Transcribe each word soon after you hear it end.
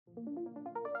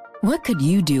What could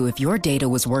you do if your data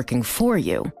was working for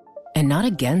you and not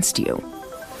against you?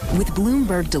 With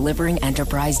Bloomberg delivering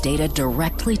enterprise data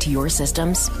directly to your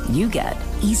systems, you get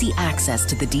easy access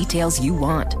to the details you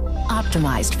want,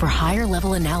 optimized for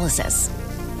higher-level analysis,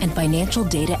 and financial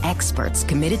data experts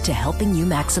committed to helping you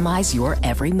maximize your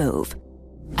every move.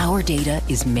 Our data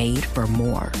is made for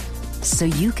more, so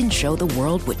you can show the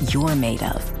world what you're made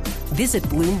of. Visit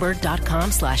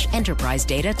Bloomberg.com/enterprise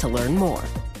data to learn more.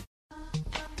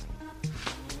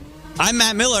 I'm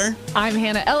Matt Miller. I'm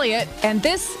Hannah Elliott, and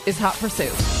this is Hot Pursuit.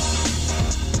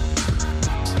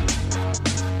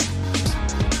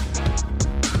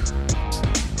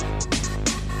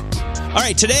 All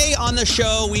right, today on the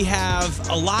show, we have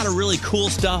a lot of really cool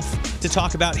stuff to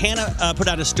talk about. Hannah put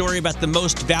out a story about the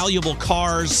most valuable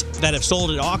cars that have sold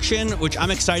at auction, which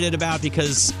I'm excited about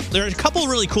because there are a couple of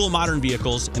really cool modern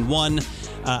vehicles, and one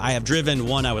I have driven,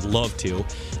 one I would love to.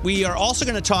 We are also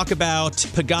going to talk about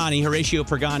Pagani, Horacio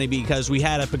Pagani, because we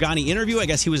had a Pagani interview. I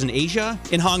guess he was in Asia,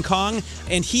 in Hong Kong,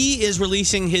 and he is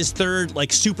releasing his third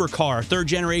supercar, third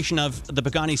generation of the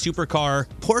Pagani supercar.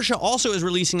 Porsche also is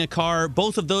releasing a car,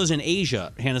 both of those in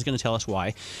Asia. Hannah's going to tell us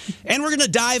why. And we're going to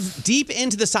dive deep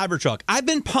into the Cybertruck. I've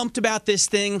been pumped about this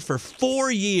thing for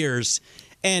 4 years.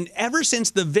 And ever since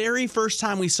the very first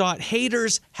time we saw it,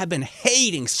 haters have been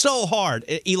hating so hard.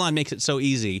 Elon makes it so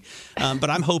easy. But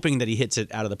I'm hoping that he hits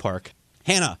it out of the park.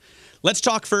 Hannah, let's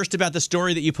talk first about the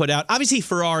story that you put out. Obviously,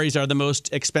 Ferraris are the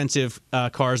most expensive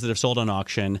cars that have sold on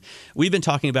auction. We've been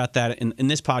talking about that in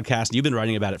this podcast. You've been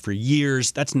writing about it for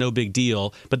years. That's no big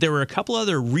deal. But there were a couple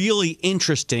other really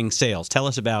interesting sales. Tell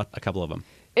us about a couple of them.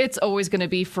 It's always going to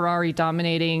be Ferrari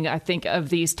dominating. I think of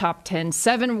these top 10,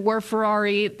 7 were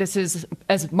Ferrari. This is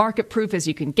as market-proof as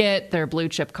you can get. They're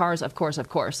blue-chip cars, of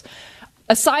course.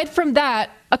 Aside from that,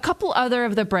 a couple other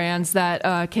of the brands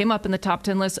that came up in the top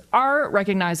 10 list are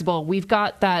recognizable. We've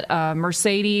got that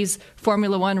Mercedes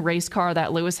Formula One race car,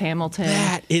 that Lewis Hamilton.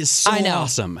 That is so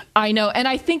awesome. I know. And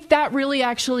I think that really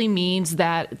actually means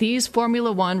that these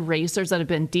Formula One racers that have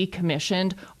been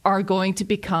decommissioned are going to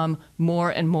become more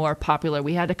and more popular.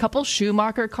 We had a couple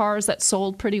Schumacher cars that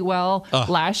sold pretty well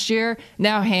last year.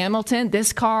 Now Hamilton,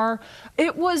 this car,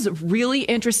 it was really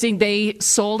interesting. They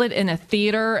sold it in a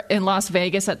theater in Las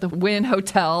Vegas at the Wynn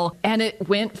Hotel, and it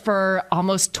went for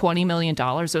almost $20 million.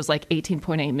 It was like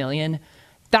 $18.8 million.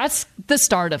 That's the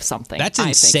start of something. That's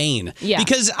insane. Yeah.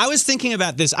 Because I was thinking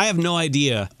about this. I have no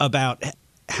idea about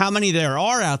how many there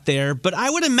are out there, but I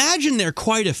would imagine there are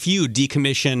quite a few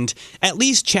decommissioned, at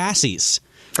least chassis,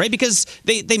 right? Because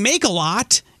they make a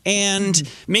lot, and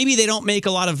maybe they don't make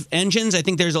a lot of engines. I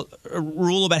think there's a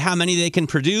rule about how many they can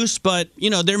produce, but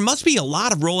there must be a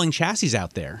lot of rolling chassis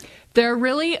out there. There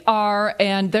really are,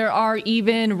 and there are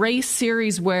even race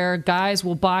series where guys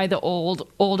will buy the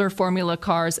older Formula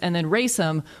cars and then race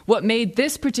them. What made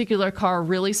this particular car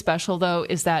really special, though,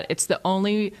 is that it's the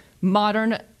only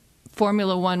modern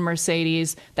Formula One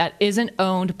Mercedes that isn't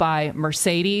owned by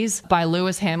Mercedes, by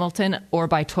Lewis Hamilton, or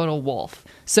by Total Wolff.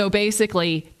 So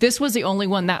basically, this was the only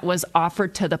one that was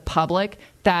offered to the public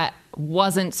that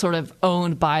wasn't sort of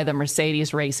owned by the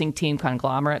Mercedes racing team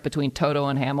conglomerate between Toto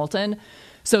and Hamilton.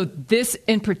 So this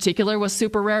in particular was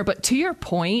super rare. But to your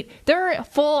point, there are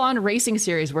full-on racing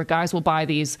series where guys will buy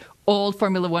these old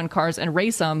Formula One cars and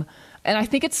race them. And I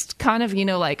think it's kind of,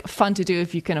 fun to do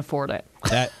if you can afford it.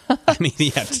 Yeah,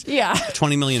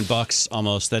 $20 million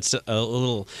almost. That's a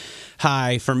little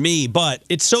high for me, but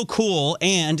it's so cool,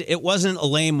 and it wasn't a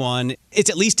lame one.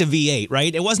 It's at least a V8,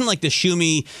 right? It wasn't like the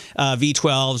Schumi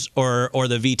V12s or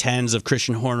the V10s of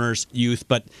Christian Horner's youth,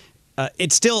 but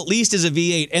it still at least is a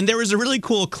V8. And there was a really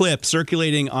cool clip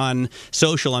circulating on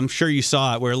social, I'm sure you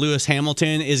saw it, where Lewis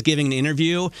Hamilton is giving an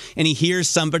interview and he hears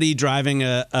somebody driving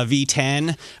a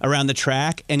V10 around the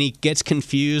track, and he gets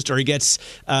confused, or he gets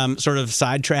sort of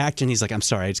sidetracked, and he's like, I'm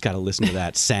sorry, I just got to listen to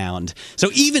that sound. So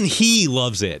even he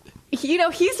loves it.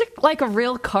 He's like a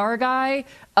real car guy,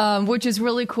 which is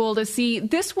really cool to see.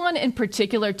 This one in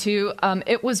particular, too,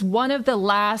 it was one of the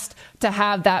last to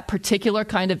have that particular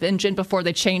kind of engine before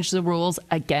they changed the rules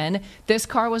again. This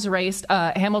car was raced.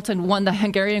 Hamilton won the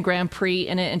Hungarian Grand Prix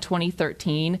in it in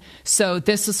 2013. So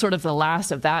this is sort of the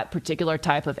last of that particular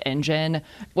type of engine,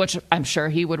 which I'm sure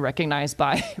he would recognize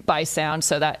by sound.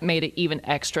 So that made it even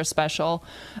extra special.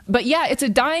 But yeah, it's a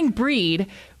dying breed.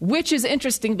 which is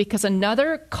interesting because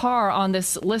another car on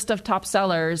this list of top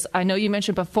sellers, I know you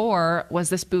mentioned before, was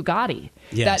this Bugatti.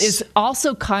 Yes. That is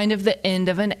also kind of the end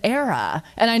of an era.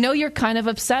 And I know you're kind of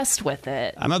obsessed with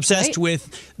it. I'm obsessed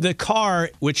with the car,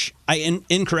 which I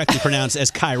incorrectly pronounce as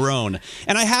Chiron.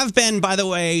 And I have been, by the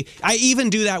way, I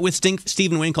even do that with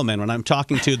Stephen Winkleman when I'm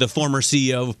talking to the former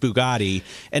CEO of Bugatti.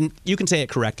 And you can say it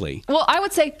correctly. Well, I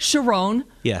would say Chiron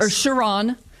or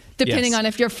Chiron. Depending on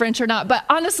if you're French or not. But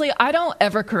honestly, I don't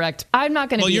ever correct. I'm not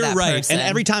going to be that person. Well, you're right. And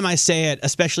every time I say it,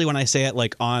 especially when I say it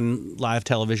like on live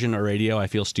television or radio, I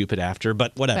feel stupid after.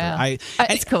 But whatever. Yeah.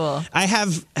 It's cool. I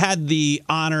have had the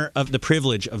honor of the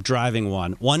privilege of driving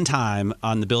one time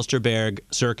on the Bilsterberg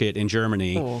circuit in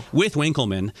Germany with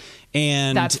Winkleman.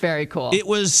 And that's very cool. It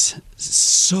was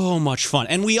so much fun.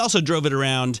 And we also drove it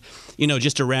around,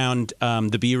 just around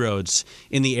the B roads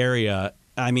in the area.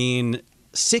 I mean,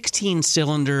 16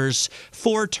 cylinders,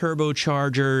 4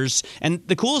 turbochargers. And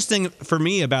the coolest thing for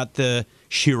me about the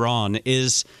Chiron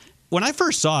is when I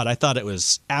first saw it, I thought it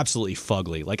was absolutely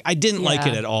fugly. Like, I didn't like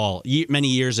it at all many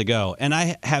years ago. And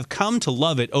I have come to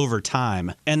love it over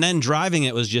time. And then driving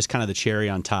it was just kind of the cherry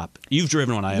on top. You've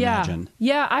driven one, I imagine.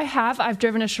 Yeah, I have. I've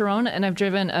driven a Chiron and I've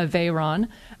driven a Veyron.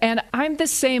 And I'm the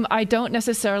same. I don't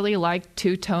necessarily like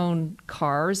two-tone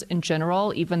cars in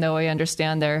general, even though I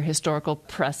understand their historical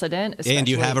precedent. And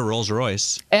you have a Rolls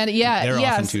Royce. And they're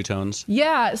often two-tones.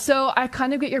 Yeah, so I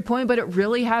kind of get your point, but it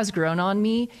really has grown on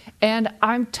me. And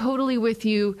I'm totally with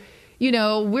you.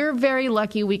 We're very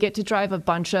lucky we get to drive a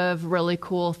bunch of really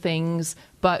cool things.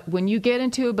 But when you get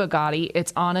into a Bugatti,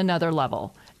 it's on another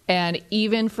level. And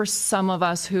even for some of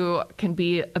us who can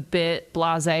be a bit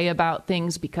blasé about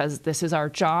things because this is our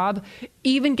job,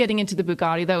 even getting into the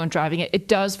Bugatti, though, and driving it, it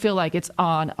does feel like it's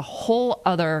on a whole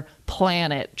other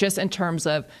planet, just in terms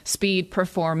of speed,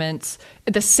 performance.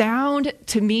 The sound,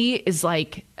 to me, is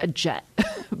like a jet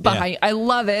behind. I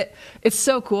love it. It's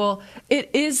so cool. It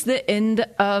is the end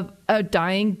of a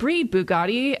dying breed.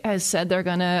 Bugatti has said they're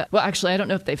going to, well, actually, I don't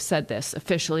know if they've said this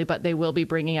officially, but they will be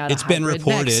bringing out a hybrid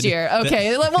next year.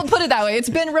 Okay, we'll put it that way. It's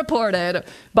been reported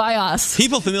by us.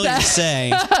 People familiar to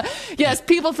say. Yes,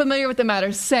 people familiar with the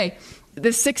matter say the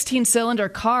 16-cylinder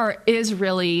car is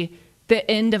really the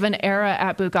end of an era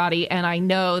at Bugatti, and I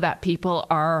know that people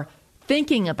are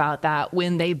thinking about that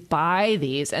when they buy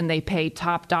these and they pay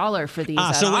top dollar for these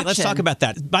at so wait, auction. let's talk about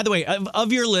that. By the way,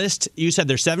 of your list, you said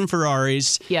there's 7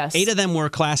 Ferraris. Yes. 8 of them were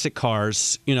classic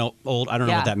cars, old. I don't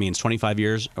know what that means, 25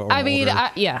 years or older.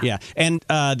 Yeah. And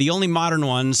the only modern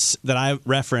ones that I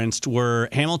referenced were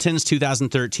Hamilton's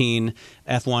 2013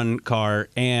 F1 car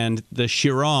and the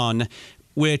Chiron,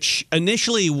 which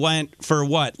initially went for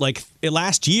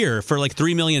last year for like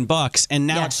 $3 million, and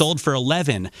now it's sold for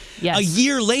 11 a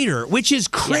year later, which is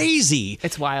crazy.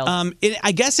 It's wild.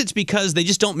 I guess it's because they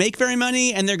just don't make very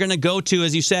money, and they're going to go to,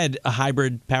 as you said, a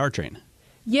hybrid powertrain.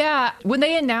 Yeah, when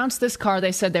they announced this car,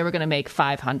 they said they were going to make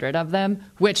 500 of them,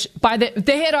 which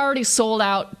they had already sold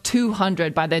out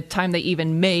 200 by the time they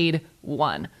even made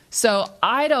one. So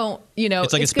I don't,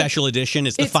 It's like a special edition.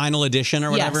 It's the final edition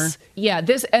or whatever. Yes. Yeah.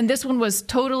 This one was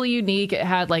totally unique. It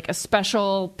had like a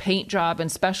special paint job and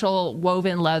special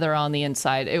woven leather on the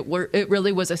inside. It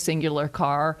really was a singular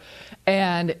car.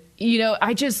 And,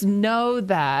 I just know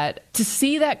that to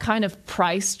see that kind of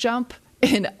price jump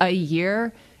in a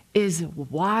year is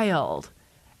wild.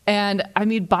 And I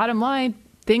mean, bottom line,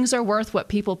 things are worth what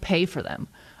people pay for them.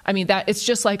 I mean, it's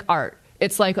just like art.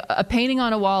 It's like a painting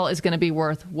on a wall is going to be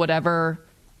worth whatever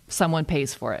someone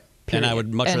pays for it. Period. And I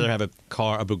would much rather have a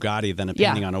Bugatti than a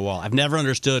painting on a wall. I've never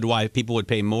understood why people would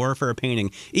pay more for a painting,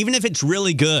 even if it's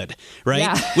really good, right?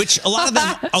 Yeah. Which a lot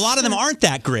of them aren't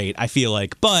that great, I feel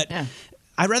like. But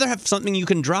I'd rather have something you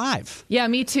can drive. Yeah,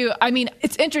 me too. I mean,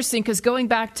 it's interesting because going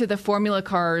back to the Formula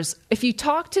cars, if you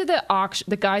talk to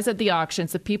the guys at the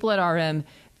auctions, the people at RM,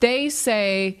 they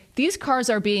say these cars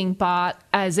are being bought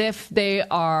as if they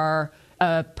are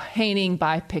a painting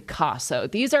by Picasso.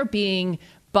 These are being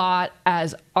bought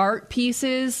as art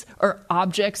pieces or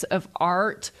objects of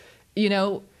art,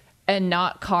 and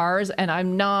not cars. And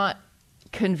I'm not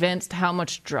convinced how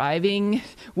much driving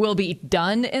will be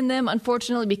done in them,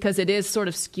 unfortunately, because it is sort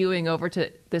of skewing over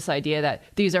to this idea that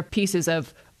these are pieces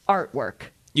of artwork.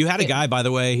 You had a guy, by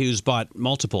the way, who's bought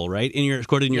multiple, right?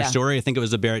 Quoted in your story, I think it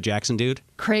was the Barrett Jackson dude.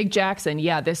 Craig Jackson.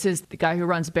 Yeah, this is the guy who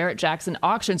runs Barrett Jackson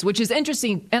Auctions, which is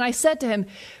interesting. And I said to him,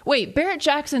 wait, Barrett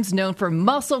Jackson's known for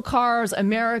muscle cars,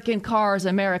 Americana,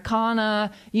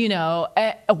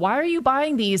 why are you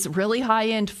buying these really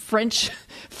high-end French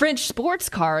sports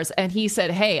cars? And he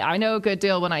said, hey, I know a good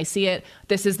deal when I see it.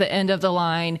 This is the end of the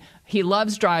line. He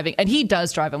loves driving, and he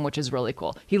does drive them, which is really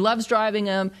cool. He loves driving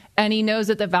them, and he knows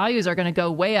that the values are going to go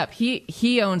way up.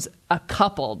 He owns a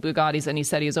couple Bugattis, and he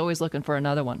said he's always looking for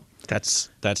another one. That's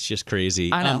just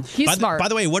crazy. I know. He's smart. By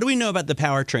the way, what do we know about the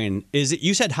powertrain?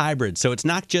 You said hybrid, so it's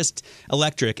not just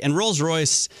electric. And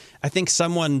Rolls-Royce, I think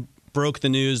someone broke the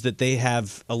news that they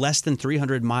have a less than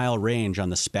 300-mile range on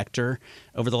the Spectre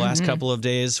over the last couple of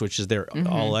days, which is their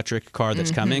all-electric car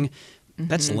that's coming.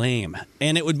 That's lame.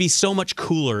 And it would be so much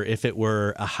cooler if it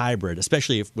were a hybrid,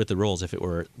 especially with the Rolls, if it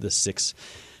were the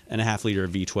 6.5-liter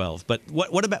V12. But what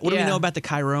do we know about the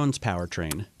Chiron's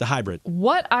powertrain, the hybrid?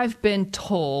 What I've been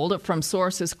told from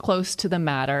sources close to the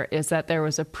matter is that there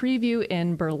was a preview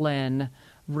in Berlin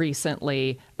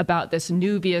recently about this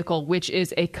new vehicle, which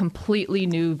is a completely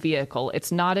new vehicle.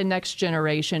 It's not a next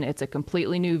generation. It's a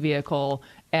completely new vehicle.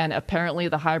 And apparently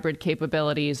the hybrid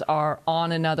capabilities are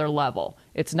on another level.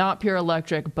 It's not pure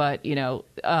electric, but,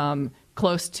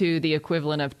 close to the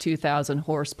equivalent of 2,000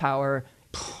 horsepower,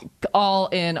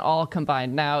 all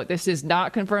combined. Now, this is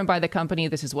not confirmed by the company.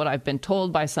 This is what I've been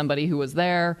told by somebody who was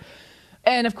there.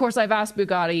 And, of course, I've asked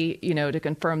Bugatti, to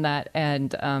confirm that.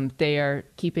 And they are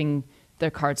keeping their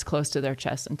cards close to their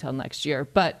chest until next year.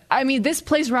 But, I mean, this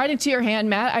plays right into your hand,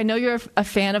 Matt. I know you're a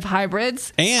fan of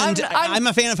hybrids. And I'm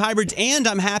a fan of hybrids, and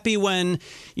I'm happy when,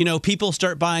 people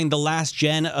start buying the last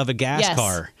gen of a gas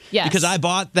car. Yes. Because I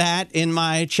bought that in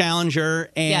my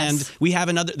Challenger, and we have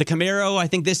the Camaro, I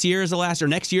think this year is the last, or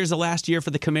next year is the last year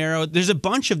for the Camaro. There's a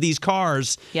bunch of these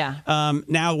cars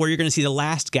now where you're going to see the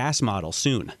last gas model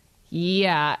soon.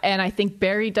 Yeah, and I think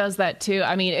Barry does that too.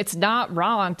 I mean, it's not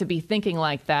wrong to be thinking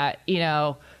like that.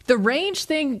 The range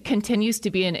thing continues to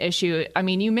be an issue. I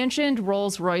mean, you mentioned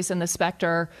Rolls-Royce and the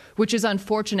Spectre, which is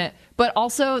unfortunate, but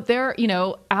also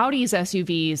Audi's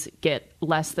SUVs get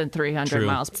less than 300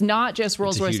 miles. It's not just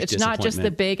Rolls-Royce. It's not just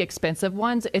the big expensive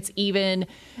ones. It's even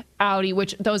Audi,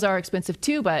 which those are expensive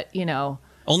too, but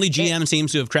only GM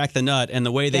seems to have cracked the nut, and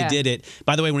the way they did it.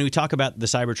 By the way, when we talk about the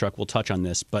Cybertruck, we'll touch on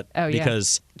this, but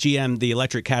because GM, the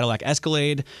electric Cadillac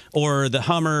Escalade, or the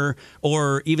Hummer,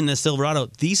 or even the Silverado,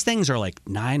 these things are like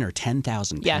 9,000 or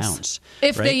 10,000 pounds.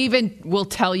 If they even will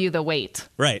tell you the weight.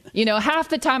 Right. Half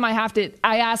the time I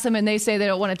ask them and they say they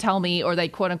don't want to tell me, or they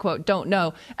quote unquote don't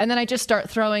know, and then I just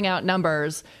start throwing out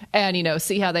numbers and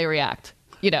see how they react.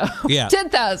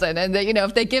 10,000. And,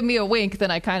 if they give me a wink, then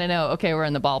I kind of know, okay, we're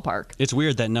in the ballpark. It's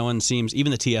weird that no one seems,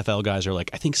 even the TFL guys are like,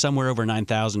 I think somewhere over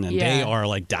 9,000, and they are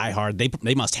like diehard.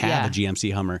 They must have a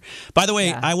GMC Hummer. By the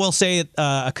way, I will say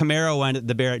a Camaro went at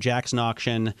the Barrett Jackson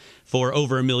auction for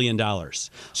over $1 million.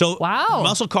 So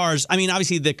muscle cars, I mean,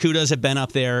 obviously the Cudas have been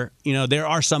up there. There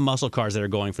are some muscle cars that are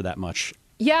going for that much.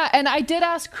 Yeah, and I did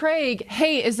ask Craig,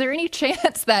 hey, is there any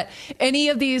chance that any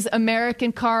of these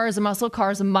American cars, muscle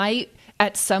cars, might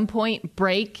at some point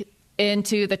break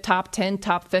into the top 10,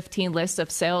 top 15 list of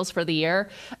sales for the year?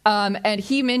 And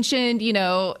he mentioned,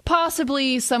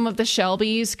 possibly some of the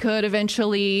Shelbys could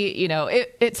eventually,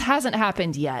 it hasn't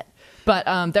happened yet,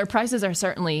 but their prices are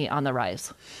certainly on the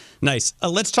rise. Nice.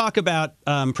 Let's talk about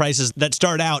prices that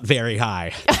start out very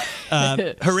high.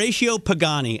 Horatio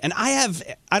Pagani. And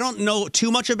I don't know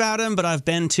too much about him, but I've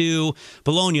been to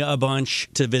Bologna a bunch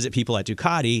to visit people at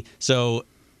Ducati. So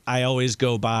I always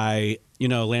go by,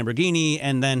 Lamborghini.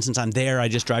 And then since I'm there, I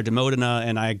just drive to Modena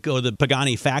and I go to the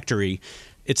Pagani factory.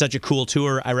 It's such a cool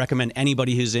tour. I recommend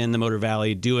anybody who's in the Motor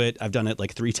Valley do it. I've done it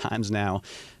like 3 times now.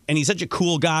 And he's such a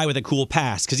cool guy with a cool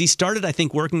past because he started, I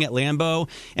think, working at Lambo.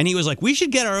 And he was like, we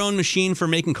should get our own machine for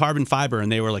making carbon fiber.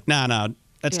 And they were like, no,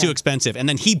 that's too expensive. And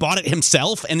then he bought it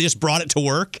himself and just brought it to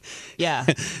work. Yeah,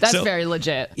 that's very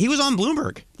legit. He was on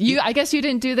Bloomberg. I guess you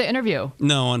didn't do the interview.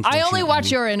 No, unfortunately. I only watch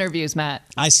your interviews, Matt.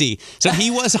 I see. So he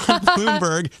was on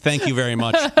Bloomberg. Thank you very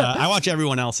much. I watch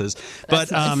everyone else's. But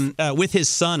nice. With his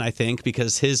son, I think,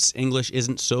 because his English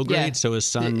isn't so great. Yeah. So his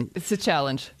son... It's a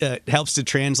challenge. Helps to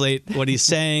translate what he's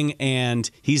saying. And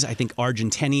he's, I think,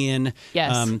 Argentinian.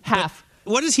 Yes, half.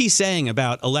 What is he saying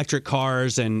about electric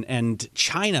cars and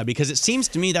China? Because it seems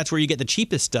to me that's where you get the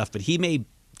cheapest stuff, but he may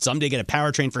someday get a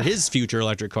powertrain for his future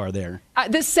electric car there.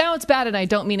 This sounds bad, and I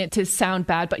don't mean it to sound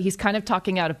bad, but he's kind of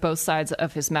talking out of both sides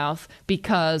of his mouth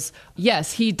because,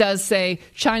 yes, he does say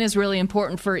China's really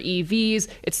important for EVs.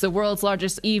 It's the world's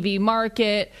largest EV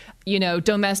market.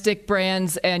 Domestic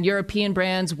brands and European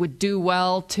brands would do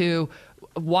well to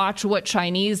watch what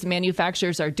Chinese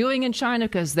manufacturers are doing in China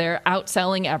because they're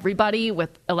outselling everybody with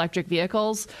electric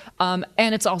vehicles. And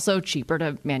it's also cheaper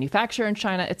to manufacture in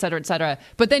China, et cetera, et cetera.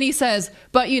 But then he says,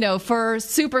 but, for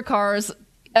supercars,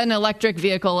 an electric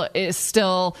vehicle is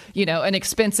still, an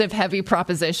expensive, heavy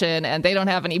proposition, and they don't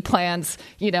have any plans,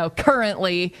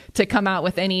 currently to come out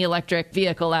with any electric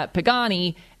vehicle at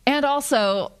Pagani. And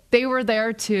also, they were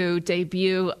there to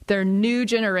debut their new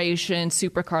generation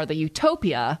supercar, the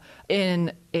Utopia,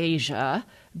 in Asia.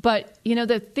 But,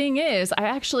 the thing is, I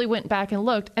actually went back and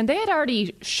looked, and they had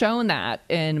already shown that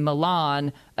in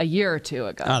Milan a year or two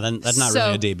ago. Oh, then that's not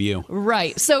really a debut.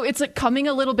 Right. So it's coming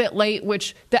a little bit late,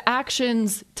 which the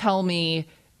actions tell me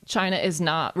China is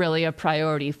not really a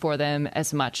priority for them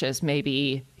as much as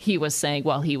maybe he was saying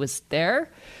while he was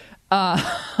there.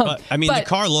 But the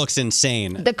car looks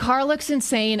insane. The car looks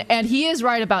insane, and he is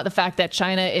right about the fact that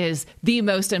China is the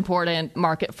most important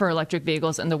market for electric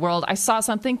vehicles in the world. I saw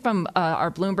something from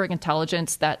our Bloomberg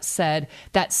Intelligence that said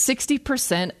that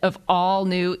 60% of all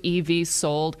new EVs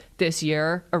sold this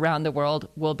year around the world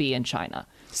will be in China.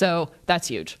 So that's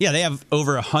huge. Yeah, they have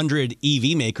over 100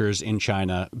 EV makers in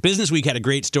China. Business Week had a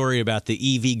great story about the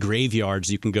EV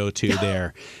graveyards you can go to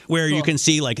there, where you can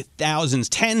see like thousands,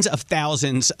 tens of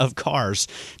thousands of cars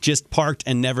just parked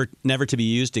and never to be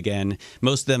used again.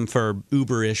 Most of them for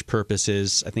Uber-ish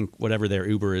purposes. I think whatever their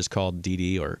Uber is called,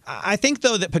 DD. I think,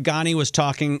 though, that Pagani was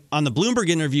talking on the Bloomberg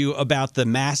interview about the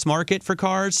mass market for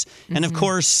cars. Mm-hmm. And, of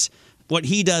course, what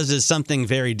he does is something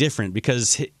very different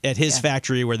because at his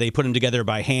factory where they put them together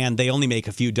by hand, they only make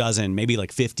a few dozen, maybe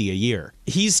like 50 a year.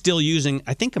 He's still using,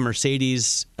 I think, a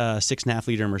Mercedes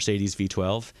 6.5-liter Mercedes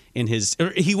V12 in his,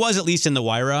 or he was at least in the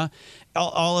Huayra.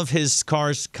 All of his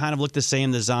cars kind of look the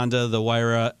same, the Zonda, the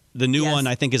Huayra. The new one,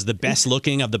 I think, is the best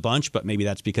looking of the bunch, but maybe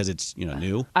that's because it's,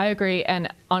 new. I agree. And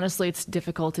honestly, it's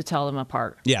difficult to tell them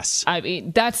apart. Yes. I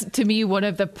mean, that's, to me, one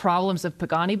of the problems of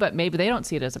Pagani, but maybe they don't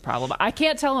see it as a problem. I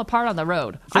can't tell them apart on the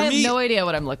road. I have no idea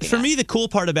what I'm looking at. For me, the cool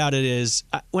part about it is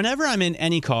whenever I'm in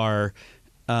any car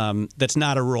that's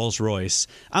not a Rolls Royce,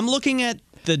 I'm looking at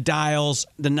the dials,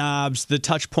 the knobs, the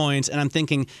touch points, and I'm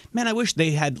thinking, man, I wish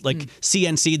they had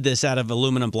CNC'd this out of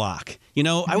aluminum block.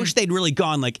 I wish they'd really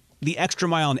gone the extra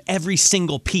mile on every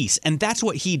single piece, and that's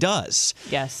what he does.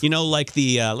 Yes. Like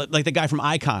the guy from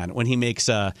Icon when he makes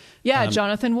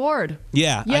Jonathan Ward.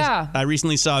 Yeah. I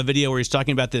recently saw a video where he's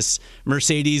talking about this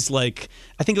Mercedes,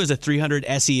 I think it was a 300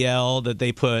 SEL that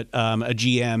they put a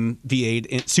GM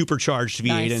V8 supercharged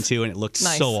V8 into, and it looked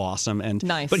so awesome. And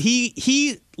but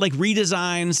he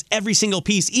redesigns every single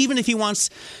piece, even if he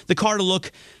wants the car to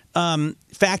look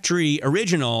factory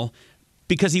original,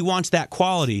 because he wants that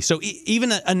quality. So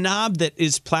even a knob that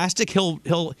is plastic, he'll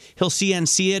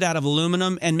CNC it out of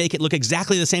aluminum and make it look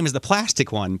exactly the same as the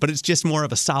plastic one, but it's just more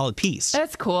of a solid piece.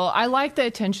 That's cool. I like the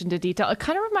attention to detail. It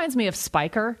kind of reminds me of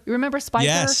Spiker. You remember Spiker?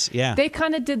 Yes, yeah. They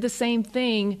kind of did the same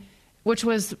thing, which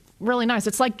was really nice.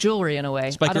 It's like jewelry in a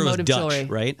way. Spiker automotive was Dutch, jewelry.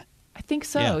 right? I think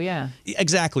so, yeah.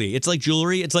 Exactly. It's like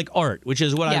jewelry. It's like art, which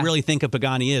is what I really think a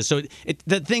Pagani is. So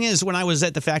the thing is, when I was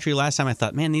at the factory last time, I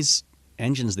thought, man, these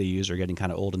engines they use are getting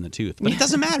kind of old in the tooth. But it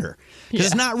doesn't matter because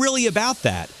it's not really about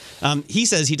that. He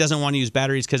says he doesn't want to use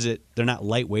batteries because they're not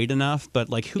lightweight enough. But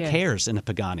who cares in a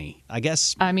Pagani? I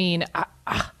guess. I mean,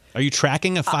 are you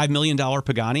tracking a $5 million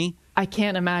Pagani? I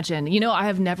can't imagine. I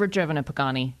have never driven a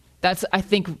Pagani. That's, I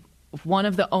think, one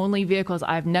of the only vehicles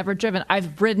I've never driven.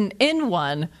 I've ridden in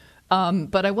one,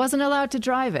 but I wasn't allowed to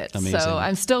drive it. Amazing. So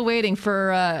I'm still waiting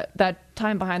for that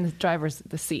time behind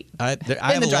the seat. I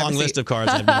have a long list of cars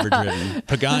I've never driven.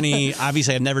 Pagani,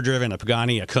 obviously I've never driven a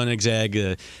Pagani, a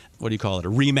Koenigsegg, what do you call it, a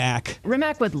Rimac.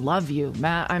 Rimac would love you,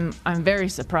 Matt. I'm very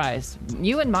surprised.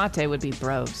 You and Mate would be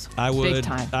bros. I would. Big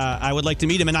time. I would like to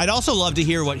meet him, and I'd also love to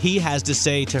hear what he has to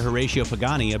say to Horatio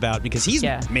Pagani about, because he's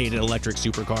made an electric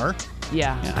supercar.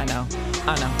 Yeah, I know.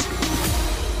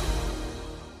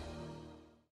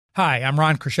 Hi, I'm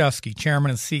Ron Kraszewski,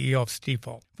 Chairman and CEO of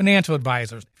Stifel. Financial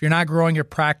advisors, if you're not growing your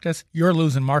practice, you're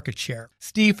losing market share.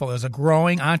 Stifel is a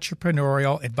growing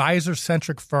entrepreneurial,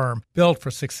 advisor-centric firm built for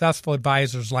successful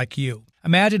advisors like you.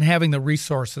 Imagine having the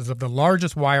resources of the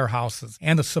largest wirehouses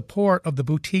and the support of the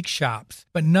boutique shops,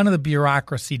 but none of the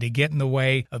bureaucracy to get in the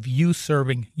way of you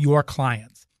serving your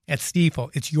clients. At Stifel,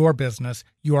 it's your business,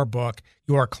 your book,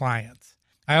 your clients.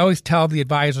 I always tell the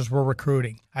advisors we're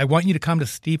recruiting, I want you to come to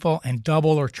Stifel and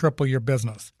double or triple your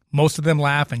business. Most of them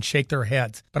laugh and shake their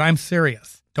heads, but I'm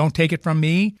serious. Don't take it from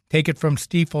me. Take it from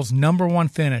Stifel's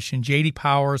 #1 finish in J.D.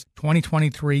 Power's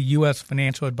 2023 U.S.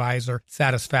 Financial Advisor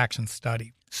Satisfaction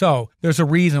Study. So there's a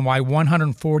reason why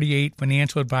 148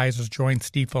 financial advisors joined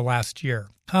Stifel last year.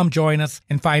 Come join us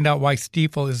and find out why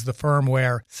Stifel is the firm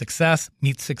where success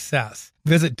meets success.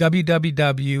 Visit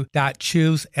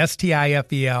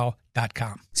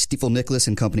www.choosestifel.com. Stifel Nicholas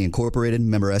and Company Incorporated,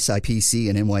 member SIPC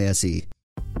and NYSE.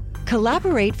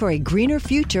 Collaborate for a greener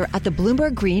future at the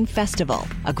Bloomberg Green Festival,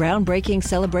 a groundbreaking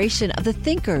celebration of the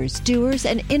thinkers, doers,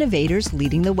 and innovators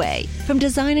leading the way. From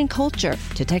design and culture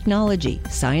to technology,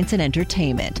 science, and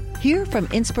entertainment. Hear from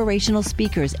inspirational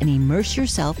speakers and immerse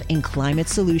yourself in climate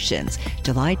solutions.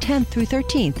 July 10th through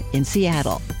 13th in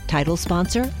Seattle. Title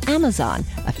sponsor, Amazon.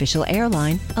 Official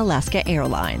airline, Alaska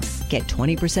Airlines. Get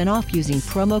 20% off using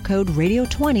promo code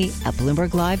radio20 at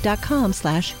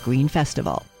BloombergLive.com/Green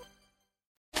Festival.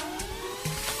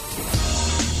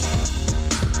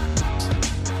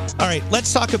 All right,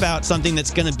 let's talk about something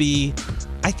that's going to be,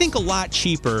 I think, a lot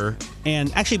cheaper.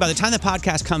 And actually, by the time the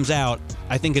podcast comes out,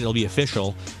 I think it'll be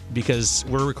official because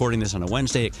we're recording this on a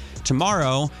Wednesday.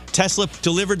 Tomorrow, Tesla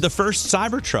delivered the first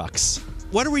Cybertrucks.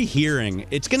 What are we hearing?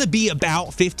 It's going to be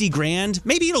about 50 grand.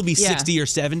 Maybe it'll be 60 or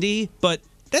 70, but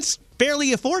that's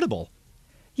fairly affordable.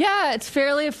 Yeah, it's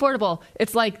fairly affordable.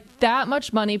 It's like that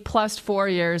much money plus 4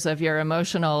 years of your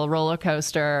emotional roller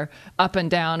coaster up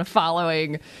and down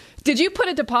following. Did you put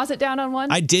a deposit down on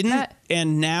one? I didn't,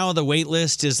 and now the wait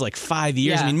list is like 5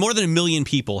 years. Yeah. I mean, more than 1 million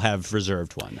people have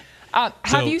reserved one.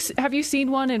 Have you seen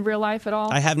one in real life at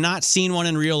all? I have not seen one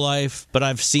in real life, but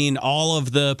I've seen all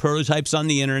of the prototypes on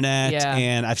the internet,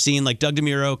 and I've seen like Doug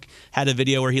DeMuro had a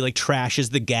video where he like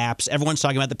trashes the gaps. Everyone's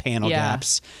talking about the panel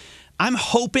gaps. I'm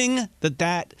hoping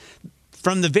that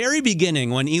from the very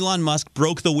beginning, when Elon Musk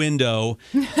broke the window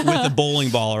with a bowling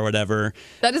ball or whatever.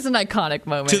 That is an iconic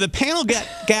moment. To the panel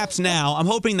gaps now, I'm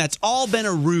hoping that's all been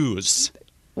a ruse.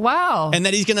 Wow. And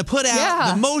that he's going to put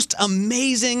out the most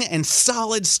amazing and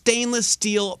solid stainless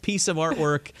steel piece of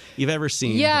artwork you've ever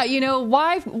seen. Yeah, you know,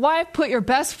 why put your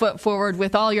best foot forward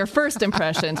with all your first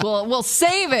impressions? We'll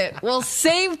save it. We'll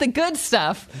save the good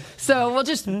stuff. So we'll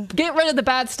just get rid of the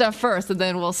bad stuff first, and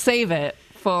then we'll save it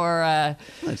for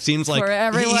it seems like for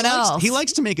everyone else. He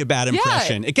likes to make a bad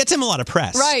impression. It gets him a lot of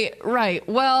press. Right.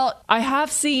 Well, I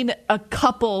have seen a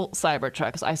couple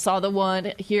Cybertrucks. I saw the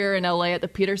one here in LA at the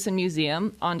Peterson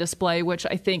Museum on display, which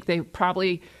I think they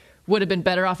probably would have been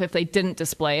better off if they didn't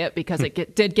display it because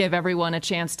it did give everyone a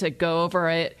chance to go over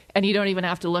it, and you don't even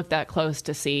have to look that close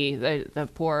to see the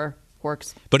poor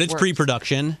works. But it's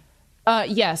pre-production.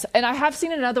 Yes, and I have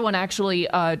seen another one actually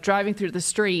driving through the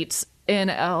streets in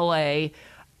LA.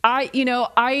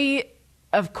 I,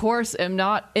 of course, am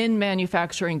not in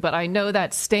manufacturing, but I know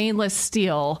that stainless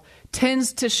steel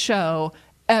tends to show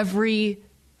every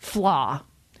flaw.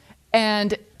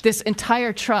 And this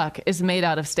entire truck is made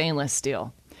out of stainless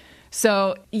steel.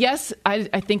 So, yes,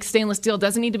 I think stainless steel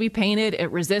doesn't need to be painted.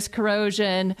 It resists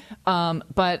corrosion,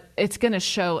 but it's going to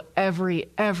show every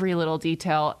little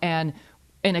detail. And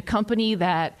in a company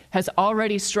that has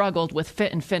already struggled with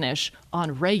fit and finish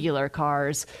on regular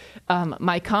cars,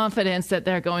 my confidence that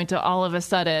they're going to all of a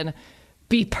sudden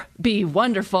be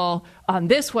wonderful on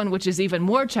this one, which is even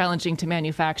more challenging to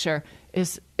manufacture,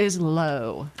 is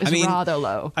low. Rather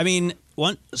low. I mean,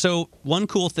 one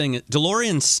cool thing,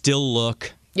 DeLoreans still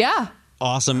look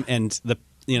awesome, and the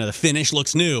finish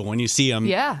looks new when you see them.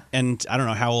 Yeah. And I don't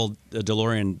know how old a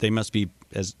DeLorean, they must be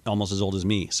almost as old as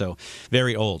me, so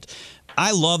very old.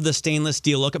 I love the stainless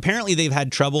steel look. Apparently, they've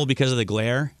had trouble because of the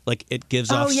glare. Like, it gives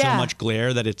off so much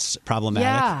glare that it's problematic.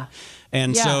 Yeah.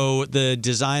 And so the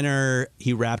designer,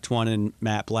 he wrapped one in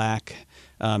matte black.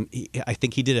 I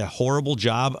think he did a horrible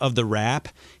job of the wrap.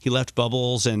 He left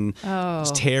bubbles and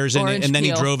tears in it, and then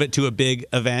he drove it to a big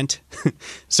event.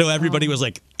 So everybody was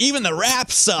like, even the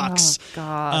wrap sucks. Oh,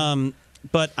 God.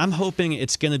 But I'm hoping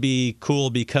it's going to be cool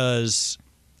because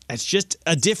it's just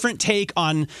a different take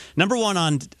on, number one,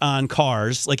 on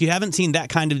cars. Like, you haven't seen that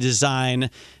kind of design.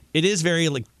 It is very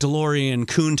like DeLorean,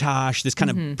 Countach, this kind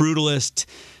of brutalist,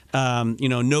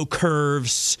 no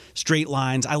curves, straight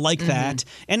lines. I like that.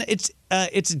 And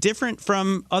it's different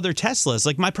from other Teslas.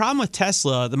 Like, my problem with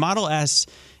Tesla, the Model S,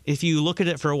 if you look at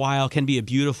it for a while, can be a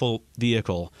beautiful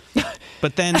vehicle.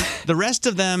 But then the rest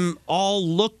of them all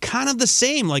look kind of the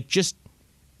same, like just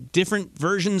different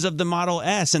versions of the Model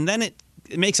S. And then it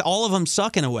makes all of them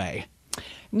suck in a way.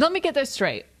 Let me get this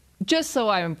straight, just so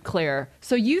I'm clear.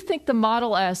 So you think the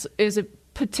Model S is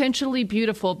potentially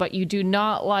beautiful, but you do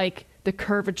not like the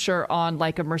curvature on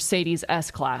like a Mercedes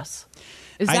S-Class?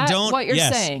 Is that what you're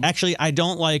saying? Actually, I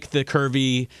don't like the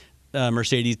curvy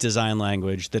Mercedes design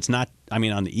language. That's not, on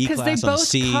the E-Class, because they on the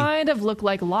C. both kind of look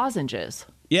like lozenges.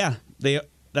 Yeah,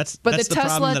 That's But that's the the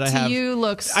problem Tesla that I have. to you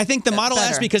looks I think the Model S,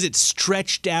 better. because it's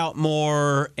stretched out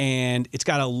more and it's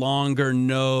got a longer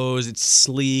nose, it's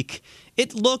sleek.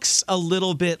 It looks a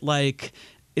little bit like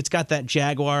it's got that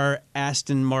Jaguar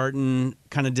Aston Martin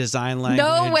kind of design language.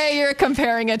 No way you're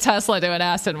comparing a Tesla to an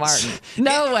Aston Martin.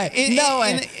 No way. No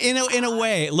way. In a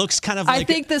way, it looks kind of like... I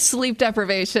think the sleep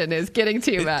deprivation is getting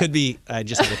to you, it Matt. could be. I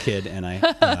just had a kid and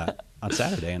I on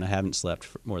Saturday, and I haven't slept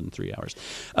for more than 3 hours.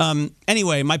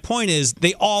 Anyway, my point is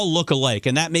they all look alike,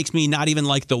 and that makes me not even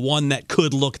like the one that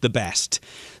could look the best.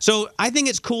 So I think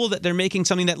it's cool that they're making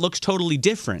something that looks totally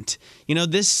different. You know,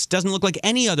 this doesn't look like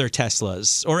any other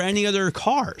Teslas or any other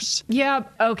cars. Yeah,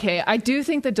 okay. I do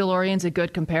think the DeLorean's a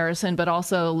good comparison, but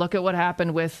also look at what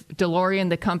happened with DeLorean,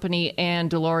 the company, and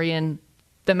DeLorean,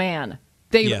 the man.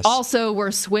 They also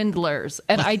were swindlers.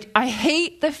 And I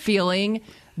hate the feeling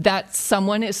that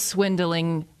someone is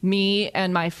swindling me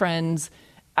and my friends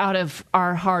out of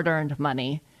our hard-earned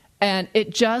money. And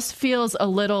it just feels a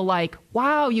little like,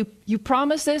 wow, you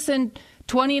promised this in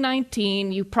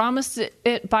 2019. You promised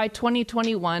it by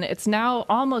 2021. It's now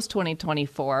almost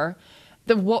 2024.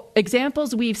 The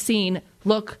examples we've seen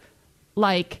look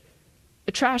like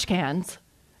trash cans.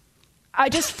 I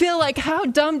just feel like, how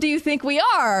dumb do you think we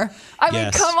are? I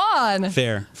mean, come on.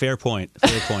 Fair point.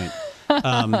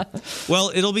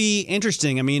 Well, it'll be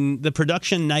interesting. I mean, the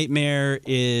production nightmare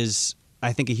is,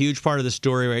 I think, a huge part of the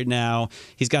story right now.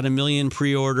 He's got 1 million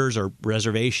pre-orders or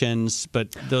reservations,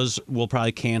 but those will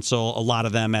probably cancel, a lot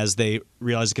of them, as they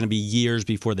realize it's going to be years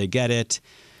before they get it.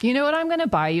 You know what I'm going to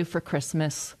buy you for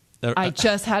Christmas? I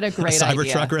just had a great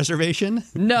idea. Cybertruck reservation?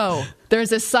 No.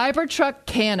 There's a Cybertruck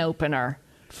can opener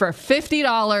for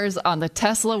 $50 on the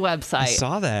Tesla website. I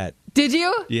saw that. Did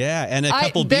you? Yeah, and a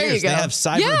couple beers. They have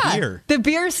cyber beer. The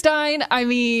beer stein, I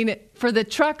mean, for the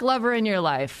truck lover in your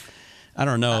life. I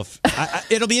don't know if...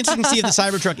 it'll be interesting to see if the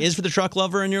Cybertruck is for the truck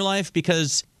lover in your life,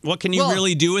 because what can you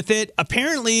really do with it?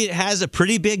 Apparently, it has a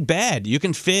pretty big bed. You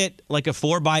can fit like a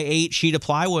 4x8 sheet of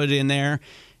plywood in there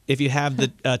if you have the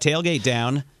tailgate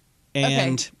down.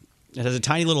 And it has a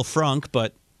tiny little frunk,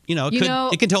 but...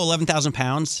 it can tow 11,000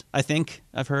 pounds, I think,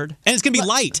 I've heard. And it's going to be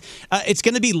light. It's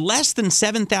going to be less than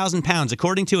 7,000 pounds,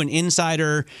 according to an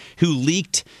insider who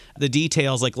leaked the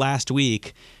details like last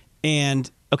week.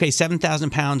 And,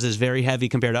 7,000 pounds is very heavy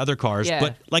compared to other cars.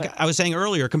 But I was saying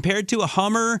earlier, compared to a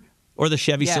Hummer or the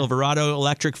Chevy Silverado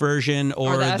electric version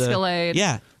or the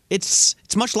Escalade. It's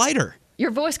much lighter.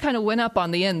 Your voice kind of went up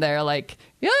on the end there, like,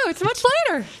 it's much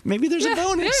lighter. Maybe there's a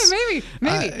bonus. Yeah,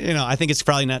 maybe. I think it's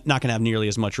probably not going to have nearly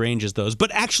as much range as those.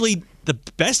 But actually, the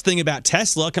best thing about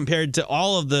Tesla compared to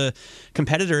all of the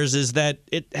competitors is that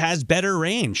it has better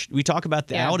range. We talk about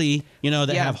the Audi, that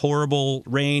have horrible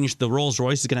range. The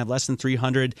Rolls-Royce is going to have less than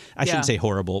 300. I shouldn't say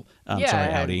horrible.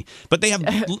 Sorry, Audi. But they have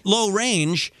low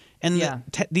range, and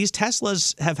these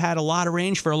Teslas have had a lot of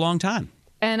range for a long time.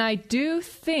 And I do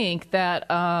think that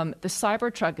the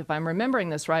Cybertruck, if I'm remembering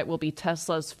this right, will be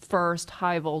Tesla's first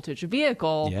high-voltage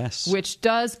vehicle, which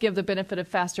does give the benefit of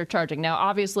faster charging. Now,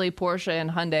 obviously, Porsche and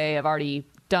Hyundai have already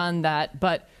done that,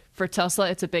 but for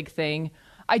Tesla, it's a big thing.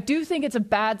 I do think it's a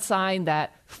bad sign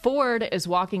that Ford is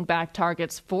walking back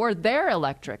targets for their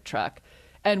electric truck.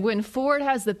 And when Ford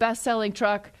has the best-selling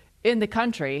truck in the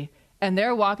country, and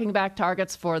they're walking back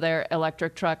targets for their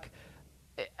electric truck,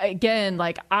 again,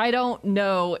 I don't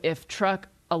know if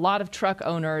a lot of truck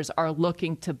owners are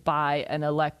looking to buy an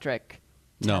electric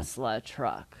Tesla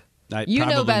truck. You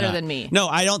know better than me. No,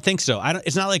 I don't think so.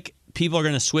 It's not like people are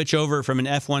going to switch over from an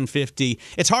F-150.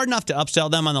 It's hard enough to upsell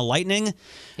them on the Lightning.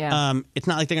 Yeah. It's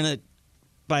not like they're going to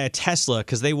buy a Tesla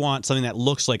because they want something that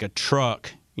looks like a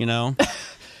truck, All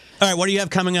right, what do you have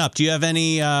coming up? Do you have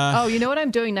any... you know what I'm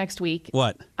doing next week?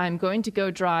 What? I'm going to go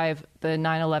drive the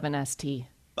 911 ST.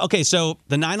 Okay, so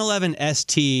the 911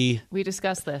 ST... We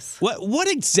discussed this. What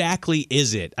exactly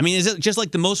is it? I mean, is it just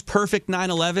like the most perfect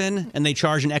 911 and they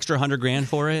charge an extra $100,000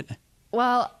 for it?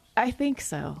 Well, I think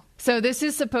so. So this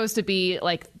is supposed to be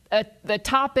like the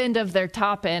top end of their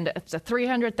top end. It's a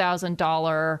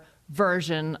 $300,000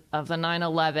 version of the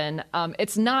 911.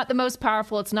 It's not the most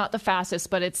powerful. It's not the fastest,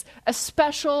 but it's a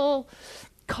special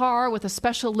car with a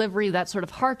special livery that sort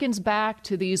of harkens back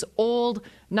to these old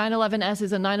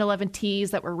 911S's and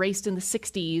 911Ts that were raced in the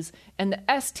 60s. And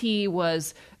the ST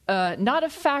was not a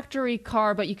factory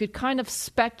car, but you could kind of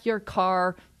spec your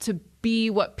car to be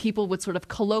what people would sort of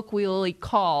colloquially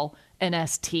call an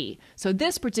ST. So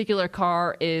this particular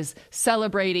car is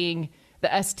celebrating the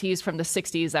STs from the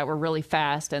 60s that were really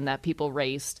fast and that people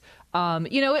raced.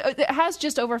 It has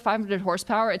just over 500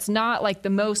 horsepower. It's not like the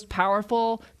most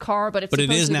powerful car, but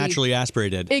it is naturally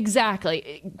aspirated.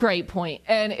 Exactly. Great point.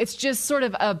 And it's just sort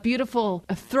of a beautiful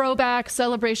throwback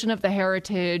celebration of the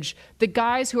heritage. The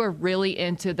guys who are really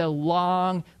into the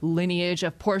long lineage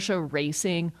of Porsche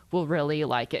racing will really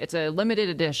like it. It's a limited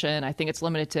edition. I think it's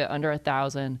limited to under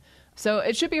 1,000. So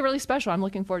it should be really special. I'm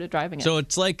looking forward to driving it. So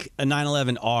it's like a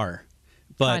 911R.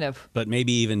 Kind of. But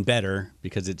maybe even better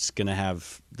because it's going to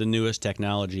have the newest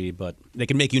technology, but they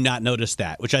can make you not notice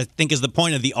that, which I think is the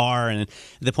point of the R and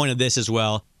the point of this as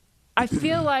well. I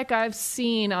feel like I've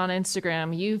seen on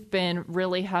Instagram you've been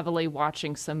really heavily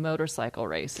watching some motorcycle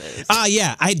races.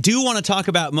 Yeah. I do want to talk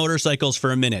about motorcycles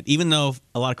for a minute, even though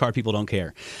a lot of car people don't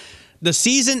care. The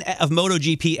season of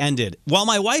MotoGP ended. While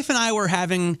my wife and I were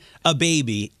having a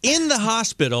baby in the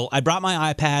hospital, I brought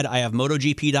my iPad. I have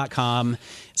MotoGP.com.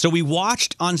 So we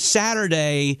watched on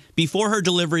Saturday, before her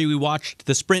delivery, we watched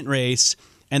the sprint race.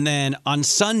 And then on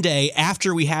Sunday,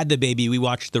 after we had the baby, we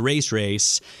watched the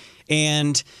race.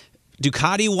 And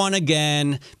Ducati won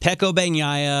again. Pecco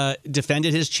Bagnaia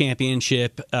defended his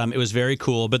championship. It was very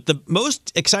cool. But the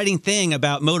most exciting thing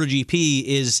about MotoGP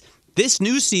is this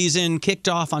new season kicked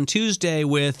off on Tuesday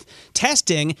with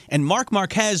testing, and Marc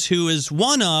Marquez, who is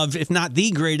one of, if not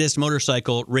the greatest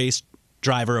motorcycle race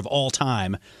driver of all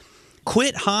time,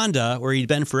 quit Honda, where he'd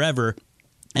been forever,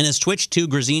 and has switched to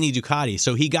Gresini Ducati.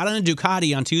 So he got on a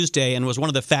Ducati on Tuesday and was one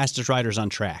of the fastest riders on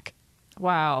track.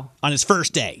 Wow. On his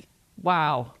first day.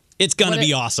 Wow. It's going to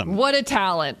be awesome. What a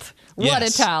talent. What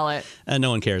a talent.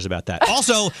 No one cares about that.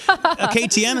 Also,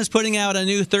 KTM is putting out a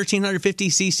new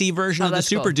 1350cc version of the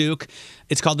Super cool. Duke.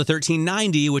 It's called the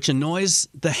 1390, which annoys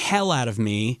the hell out of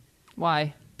me.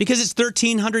 Why? Because it's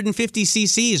 1350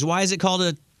 cc's. Why is it called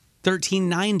a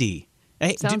 1390?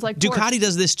 Sounds like Ducati Porsche.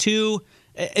 Does this too.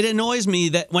 It annoys me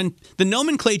that when the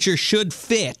nomenclature should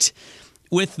fit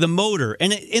with the motor.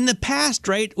 And in the past,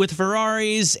 right, with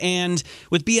Ferraris and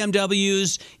with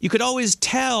BMWs, you could always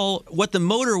tell what the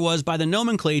motor was by the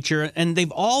nomenclature, and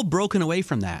they've all broken away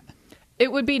from that.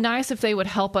 It would be nice if they would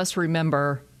help us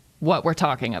remember what we're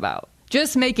talking about.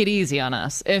 Just make it easy on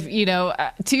us. If,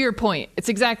 to your point, it's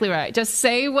exactly right. Just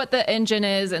say what the engine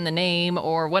is and the name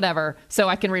or whatever so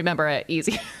I can remember it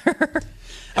easier.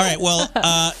 All right. Well,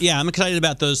 I'm excited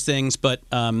about those things, but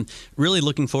really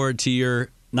looking forward to your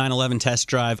 911 test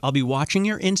drive. I'll be watching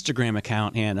your Instagram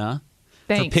account, Hannah.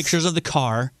 Thanks. For pictures of the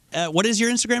car. What is your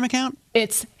Instagram account?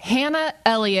 It's Hannah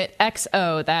Elliott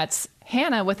XO. That's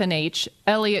Hannah with an H,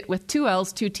 Elliott with 2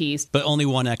 L's, 2 T's. But only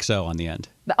one XO on the end.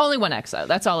 Only one XO.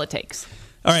 That's all it takes.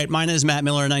 All right. Mine is Matt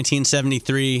Miller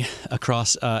 1973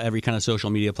 across every kind of social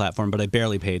media platform, but I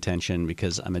barely pay attention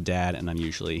because I'm a dad and I'm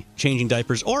usually changing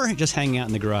diapers or just hanging out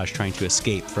in the garage trying to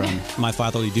escape from my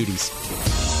fatherly duties.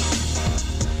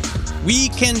 We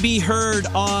can be heard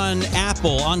on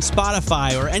Apple, on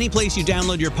Spotify, or any place you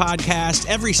download your podcast.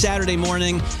 Every Saturday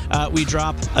morning, we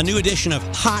drop a new edition of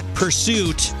Hot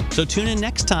Pursuit. So tune in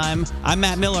next time. I'm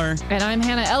Matt Miller. And I'm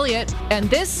Hannah Elliott. And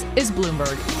this is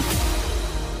Bloomberg.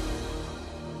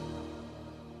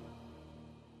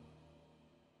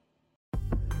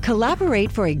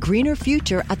 Collaborate for a greener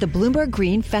future at the Bloomberg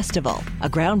Green Festival, a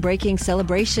groundbreaking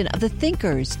celebration of the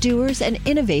thinkers, doers, and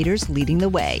innovators leading the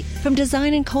way. From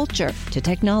design and culture to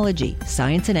technology,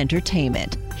 science, and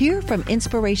entertainment. Hear from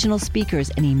inspirational speakers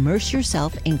and immerse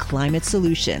yourself in climate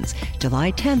solutions.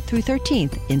 July 10th through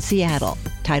 13th in Seattle.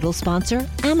 Title sponsor,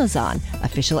 Amazon.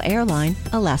 Official airline,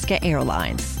 Alaska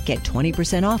Airlines. Get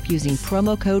 20% off using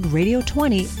promo code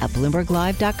radio20 at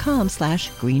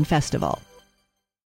BloombergLive.com/Green Festival.